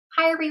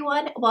Hi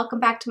everyone, welcome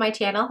back to my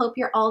channel. Hope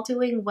you're all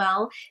doing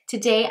well.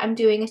 Today I'm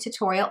doing a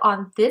tutorial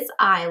on this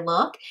eye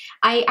look.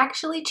 I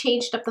actually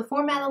changed up the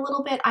format a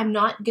little bit. I'm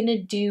not gonna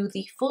do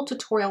the full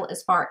tutorial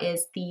as far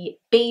as the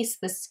base,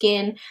 the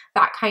skin,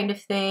 that kind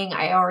of thing.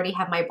 I already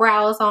have my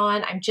brows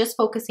on. I'm just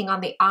focusing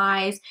on the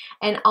eyes,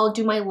 and I'll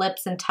do my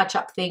lips and touch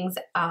up things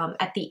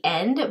at the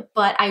end.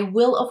 But I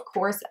will of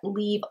course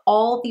leave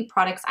all the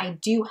products I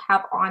do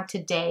have on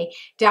today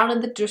down in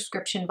the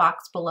description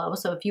box below.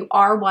 So if you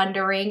are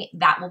wondering,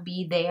 that will be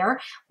there.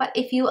 But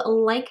if you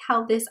like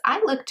how this eye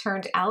look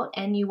turned out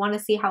and you want to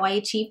see how I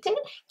achieved it,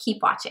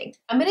 keep watching.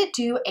 I'm going to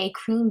do a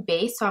cream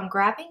base, so I'm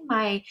grabbing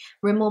my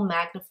Rimmel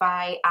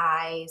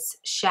Magnify-Eyes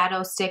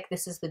shadow stick.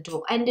 This is the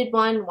dual-ended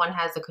one. One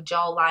has a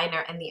kajal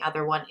liner and the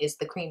other one is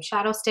the cream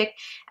shadow stick.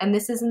 And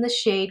this is in the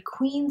shade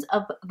Queens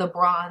of the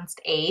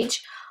Bronzed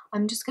Age.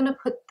 I'm just going to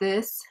put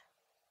this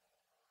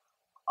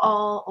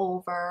all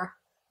over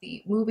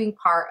the moving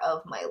part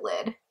of my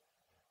lid.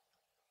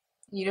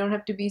 You don't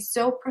have to be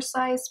so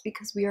precise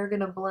because we are going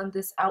to blend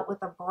this out with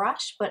a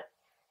brush, but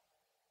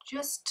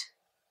just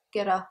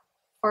get a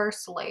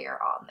first layer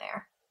on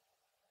there.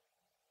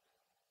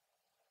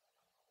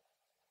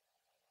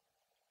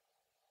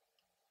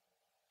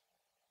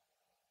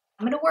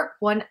 I'm going to work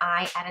one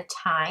eye at a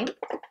time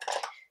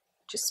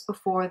just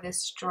before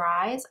this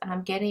dries, and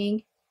I'm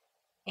getting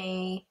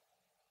a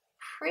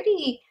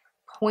pretty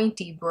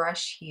pointy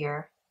brush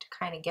here to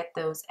kind of get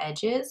those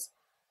edges.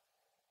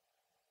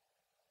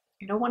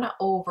 I don't want to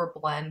over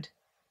blend.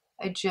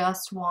 I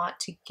just want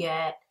to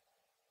get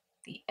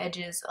the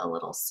edges a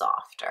little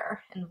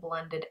softer and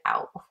blend it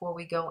out before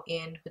we go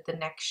in with the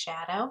next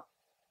shadow.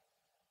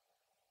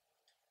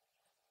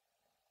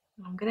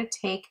 I'm going to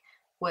take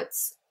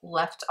what's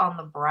left on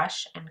the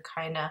brush and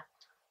kind of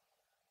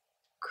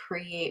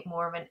create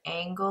more of an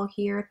angle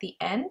here at the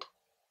end.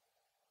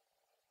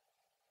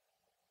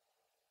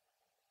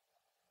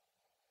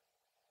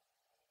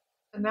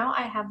 So now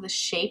I have the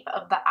shape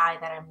of the eye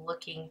that I'm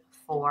looking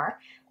for,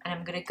 and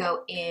I'm going to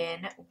go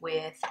in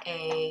with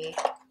a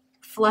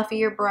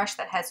fluffier brush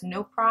that has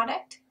no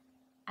product,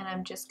 and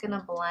I'm just going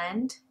to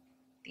blend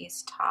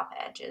these top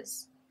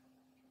edges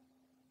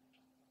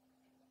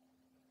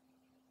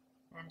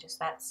and just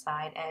that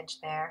side edge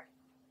there.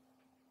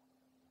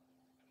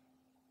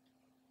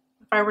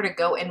 If I were to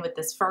go in with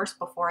this first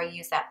before I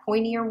use that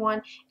pointier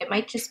one, it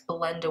might just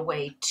blend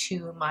away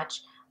too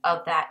much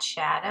of that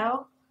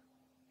shadow.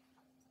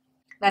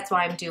 That's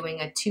why I'm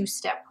doing a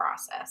two-step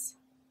process.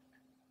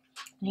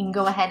 You can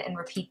go ahead and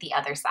repeat the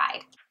other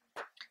side.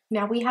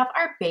 Now we have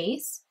our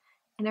base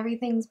and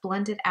everything's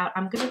blended out.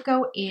 I'm going to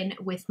go in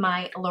with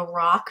my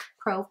Lorac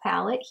Pro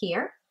Palette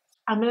here.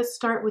 I'm going to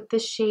start with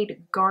this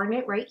shade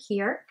Garnet right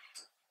here.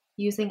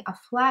 Using a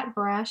flat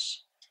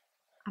brush,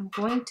 I'm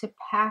going to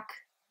pack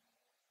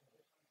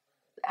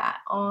that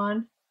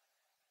on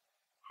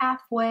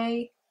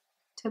halfway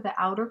to the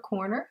outer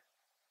corner.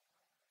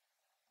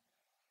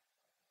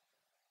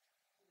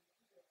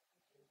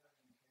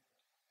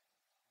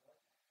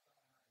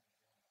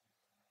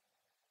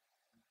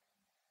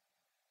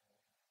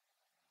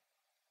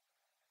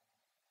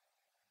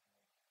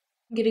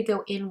 I'm going to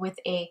go in with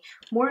a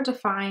more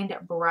defined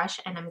brush,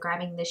 and I'm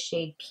grabbing this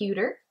shade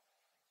Pewter.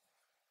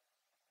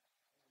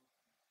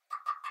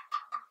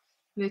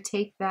 I'm going to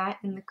take that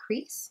in the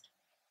crease.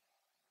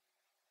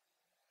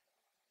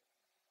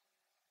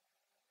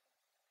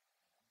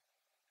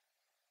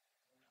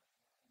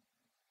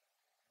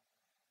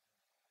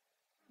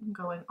 I'm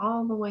going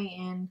all the way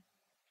in.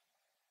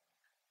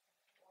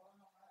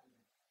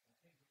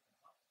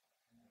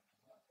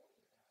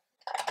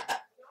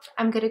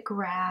 I'm going to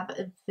grab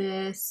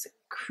this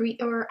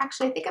or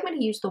actually I think I'm going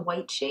to use the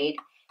white shade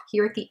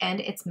here at the end.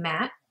 It's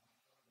matte.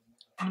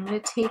 I'm going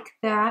to take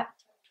that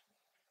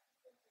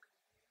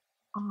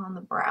on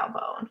the brow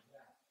bone.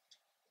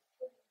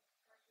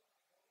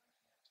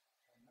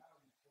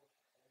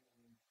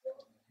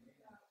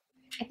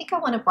 I think I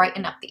want to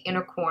brighten up the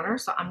inner corner,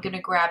 so I'm going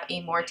to grab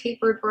a more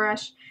tapered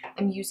brush.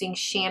 I'm using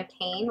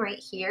Champagne right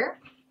here.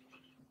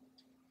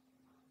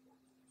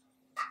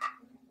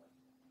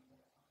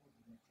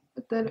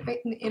 Put that right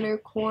in the inner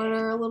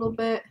corner a little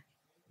bit.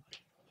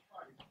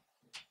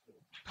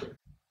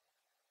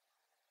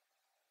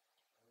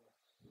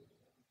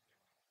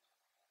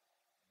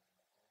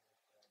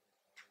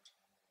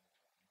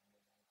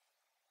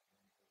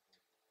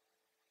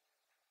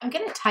 I'm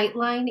going to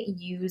tightline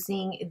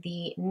using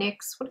the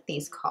NYX, what are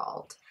these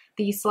called?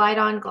 The Slide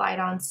On, Glide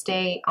On,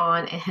 Stay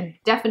On, and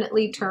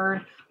Definitely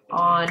Turn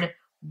On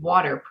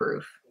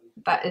Waterproof.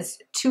 That is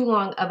too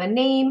long of a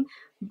name,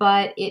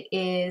 but it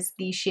is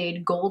the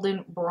shade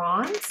Golden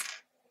Bronze.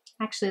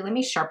 Actually, let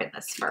me sharpen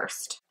this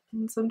first.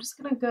 And so I'm just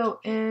going to go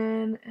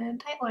in and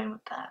tightline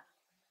with that.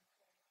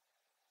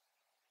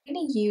 I'm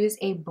going to use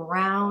a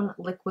brown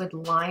liquid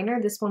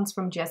liner. This one's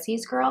from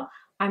Jessie's Girl.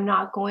 I'm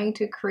not going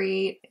to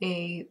create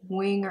a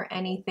wing or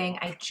anything.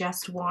 I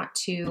just want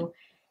to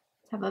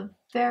have a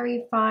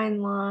very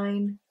fine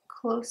line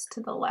close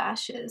to the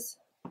lashes.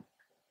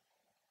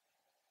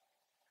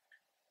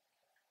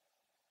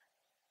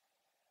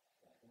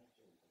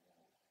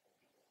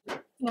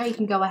 Now you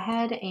can go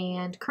ahead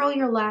and curl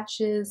your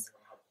lashes,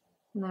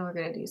 and then we're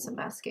going to do some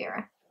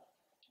mascara.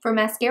 For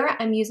mascara,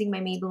 I'm using my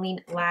Maybelline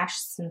Lash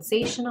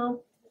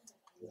Sensational.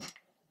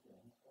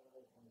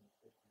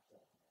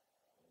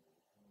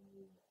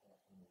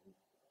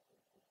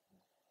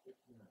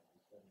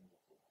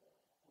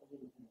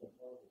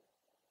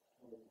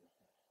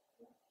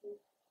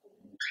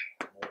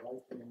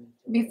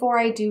 Before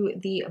I do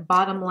the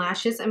bottom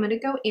lashes, I'm going to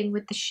go in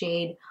with the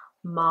shade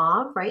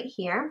Mauve right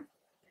here.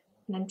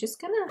 And I'm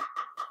just going to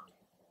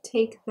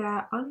take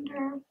that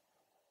under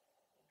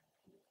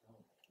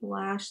the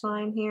lash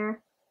line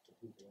here,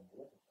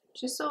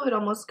 just so it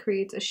almost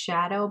creates a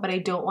shadow, but I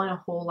don't want a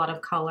whole lot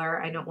of color.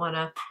 I don't want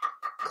to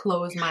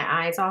close my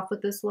eyes off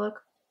with this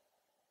look.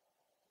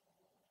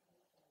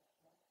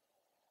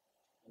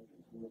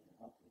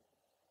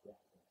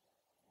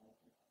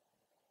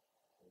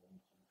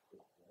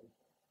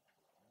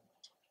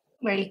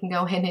 Where you can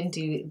go in and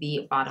do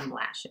the bottom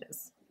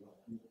lashes.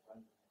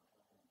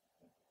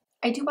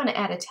 I do want to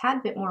add a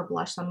tad bit more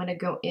blush, so I'm going to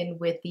go in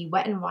with the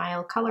Wet n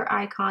Wild color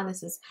icon.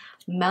 This is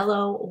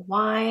Mellow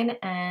Wine,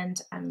 and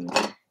I'm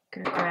going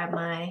to grab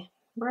my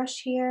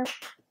brush here.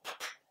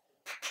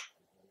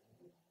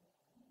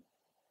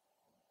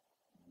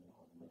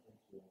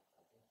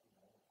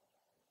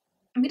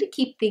 I'm going to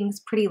keep things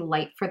pretty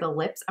light for the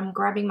lips. I'm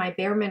grabbing my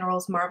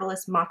BareMinerals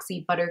Marvelous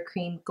Moxie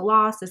Buttercream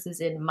Gloss. This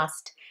is in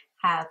Must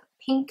Have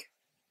Pink.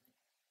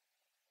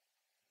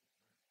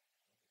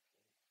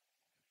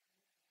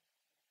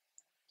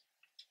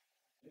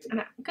 And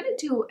I'm going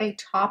to do a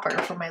topper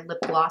for my lip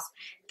gloss.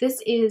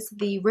 This is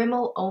the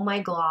Rimmel Oh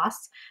My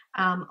Gloss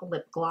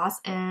lip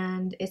gloss,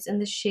 and it's in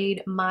the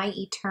shade My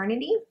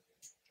Eternity.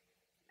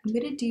 I'm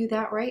going to do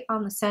that right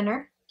on the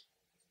center.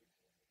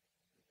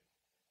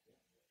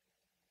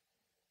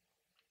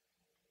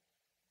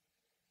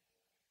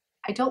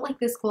 I don't like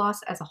this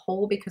gloss as a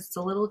whole because it's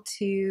a little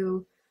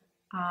too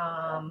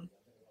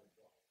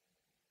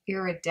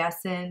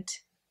iridescent,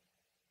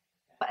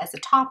 but as a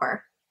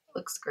topper, it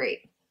looks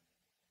great.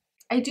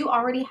 I do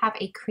already have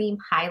a cream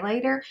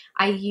highlighter.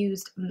 I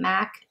used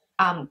MAC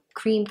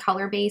cream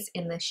color base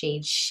in the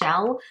shade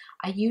Shell.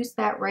 I used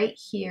that right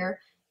here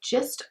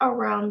just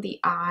around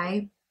the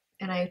eye,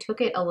 and I took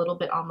it a little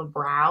bit on the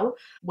brow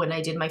when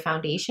I did my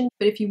foundation.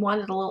 But if you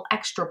wanted a little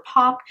extra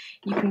pop,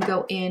 you can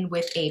go in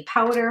with a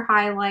powder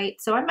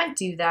highlight. So I might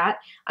do that.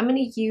 I'm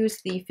going to use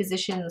the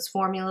Physicians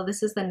Formula.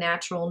 This is the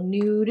natural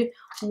nude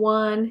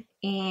one.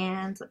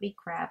 And let me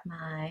grab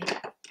my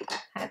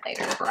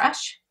highlighter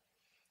brush.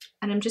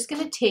 And I'm just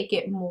going to take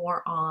it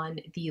more on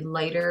the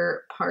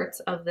lighter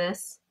parts of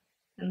this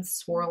and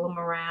swirl them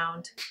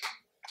around.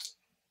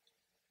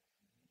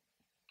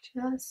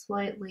 Just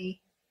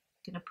slightly.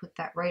 I'm going to put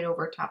that right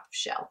over top of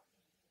Shell.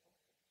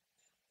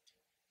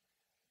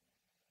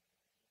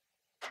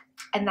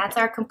 And that's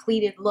our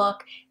completed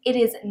look. It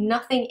is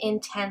nothing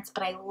intense,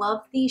 but I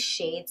love these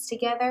shades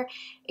together.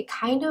 It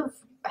kind of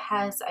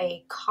has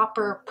a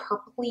copper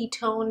purpley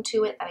tone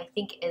to it that I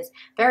think is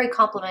very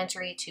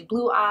complementary to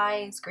blue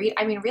eyes, green,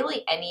 I mean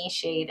really any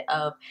shade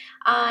of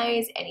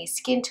eyes, any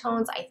skin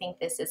tones. I think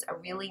this is a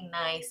really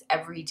nice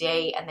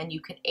everyday, and then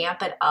you could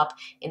amp it up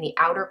in the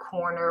outer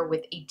corner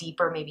with a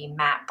deeper maybe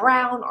matte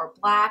brown or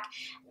black,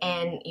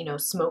 and you know,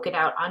 smoke it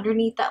out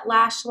underneath that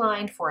lash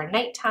line for a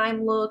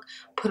nighttime look.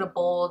 Put a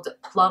bold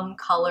plum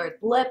colored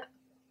lip,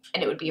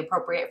 and it would be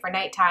appropriate for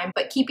nighttime,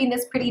 but keeping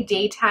this pretty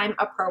daytime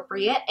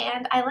appropriate.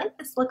 And I like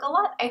this look a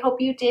lot. I hope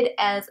you did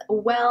as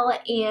well,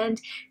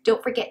 and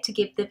don't forget to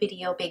give the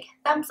video a big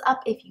thumbs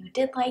up if you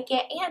did like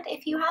it, and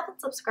if you haven't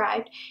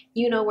subscribed,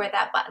 you know where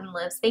that button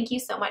lives. Thank you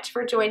so much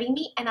for joining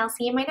me, and I'll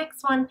see you in my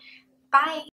next one. Bye!